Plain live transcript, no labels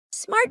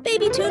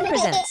SmartBabyToon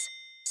presents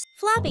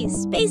Floppy's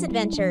Space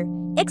Adventure,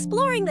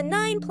 exploring the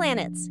 9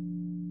 planets.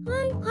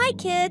 Hi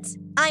kids,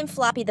 I'm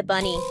Floppy the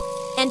Bunny,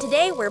 and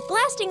today we're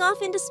blasting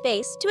off into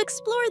space to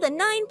explore the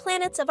 9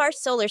 planets of our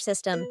solar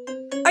system.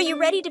 Are you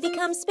ready to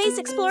become space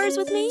explorers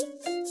with me?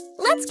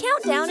 Let's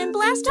count down and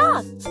blast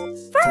off.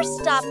 First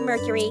stop,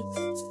 Mercury.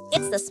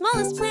 It's the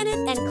smallest planet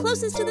and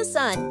closest to the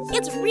sun.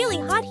 It's really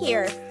hot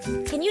here.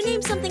 Can you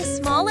name something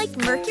small like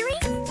Mercury?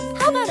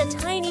 How about a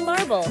tiny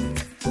marble?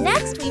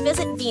 Next, we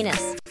visit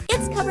Venus.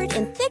 It's covered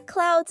in thick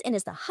clouds and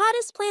is the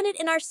hottest planet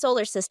in our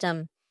solar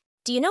system.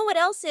 Do you know what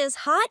else is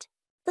hot?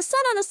 The sun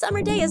on a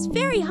summer day is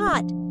very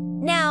hot.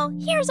 Now,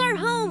 here's our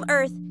home,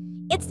 Earth.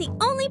 It's the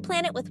only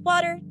planet with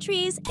water,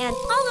 trees, and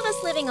all of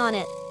us living on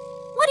it.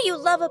 What do you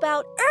love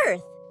about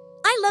Earth?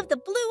 I love the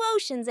blue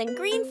oceans and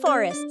green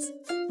forests.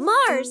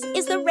 Mars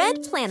is the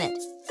red planet.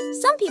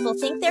 Some people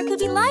think there could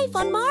be life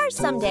on Mars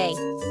someday.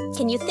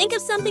 Can you think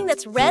of something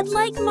that's red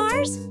like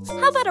Mars?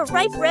 How about a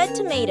ripe red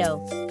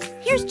tomato?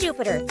 Here's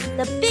Jupiter,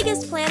 the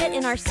biggest planet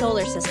in our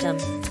solar system.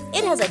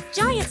 It has a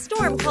giant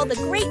storm called the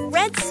Great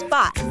Red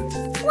Spot.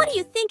 What do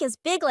you think is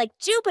big like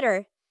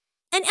Jupiter?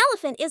 An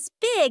elephant is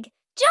big,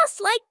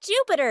 just like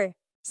Jupiter.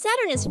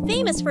 Saturn is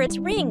famous for its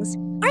rings.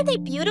 Aren't they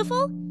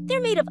beautiful?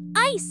 They're made of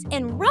ice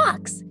and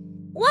rocks.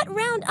 What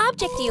round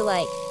object do you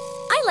like?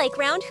 I like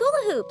round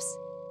hula hoops.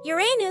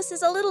 Uranus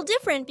is a little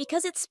different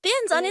because it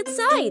spins on its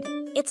side.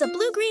 It's a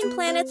blue-green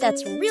planet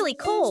that's really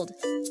cold.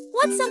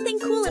 What's something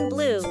cool and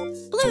blue?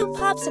 Blue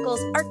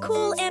popsicles are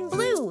cool and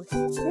blue.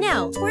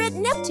 Now, we're at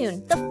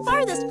Neptune, the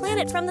farthest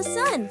planet from the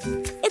sun.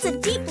 It's a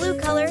deep blue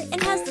color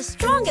and has the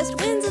strongest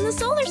winds in the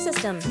solar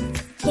system.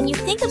 Can you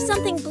think of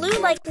something blue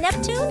like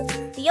Neptune?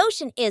 The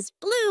ocean is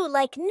blue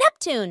like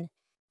Neptune.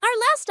 Our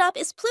last stop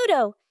is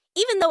Pluto.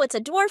 Even though it's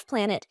a dwarf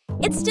planet,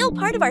 it's still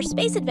part of our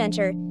space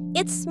adventure.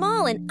 It's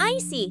small and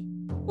icy.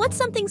 What's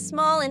something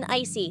small and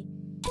icy?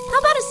 How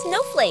about a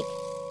snowflake?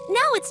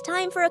 Now it's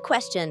time for a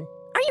question.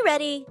 Are you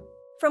ready?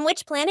 From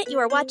which planet you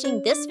are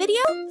watching this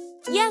video?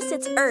 Yes,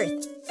 it's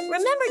Earth.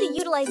 Remember to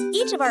utilize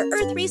each of our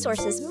Earth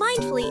resources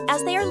mindfully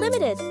as they are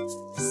limited.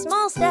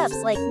 Small steps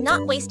like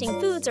not wasting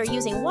foods or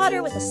using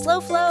water with a slow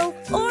flow,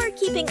 or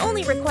keeping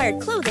only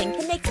required clothing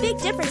can make big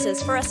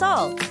differences for us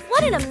all.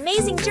 What an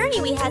amazing journey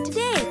we had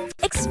today,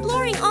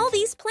 exploring all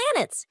these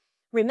planets.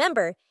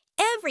 Remember,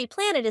 every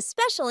planet is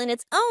special in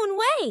its own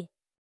way.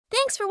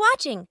 Thanks for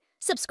watching.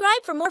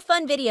 Subscribe for more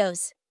fun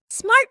videos.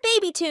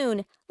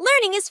 SmartBabyToon.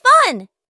 Learning is fun!